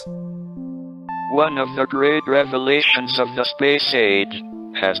One of the great revelations of the space age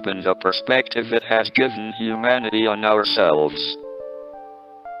has been the perspective it has given humanity on ourselves.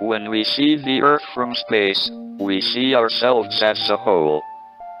 When we see the Earth from space, we see ourselves as a whole.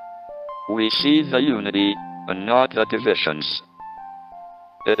 We see the unity, and not the divisions.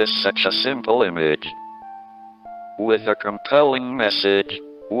 It is such a simple image, with a compelling message: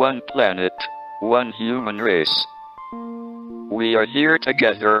 one planet, one human race. We are here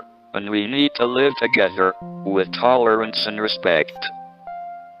together, and we need to live together, with tolerance and respect.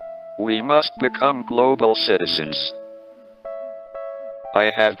 We must become global citizens.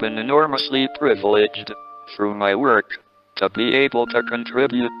 I have been enormously privileged, through my work, to be able to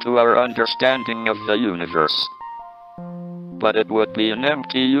contribute to our understanding of the universe. But it would be an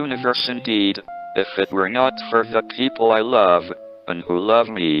empty universe indeed, if it were not for the people I love, and who love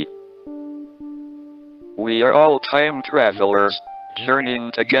me. We are all time travelers,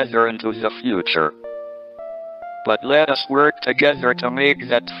 journeying together into the future. But let us work together to make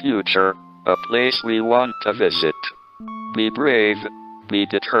that future a place we want to visit. Be brave, be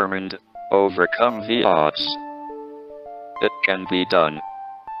determined, overcome the odds. It can be done.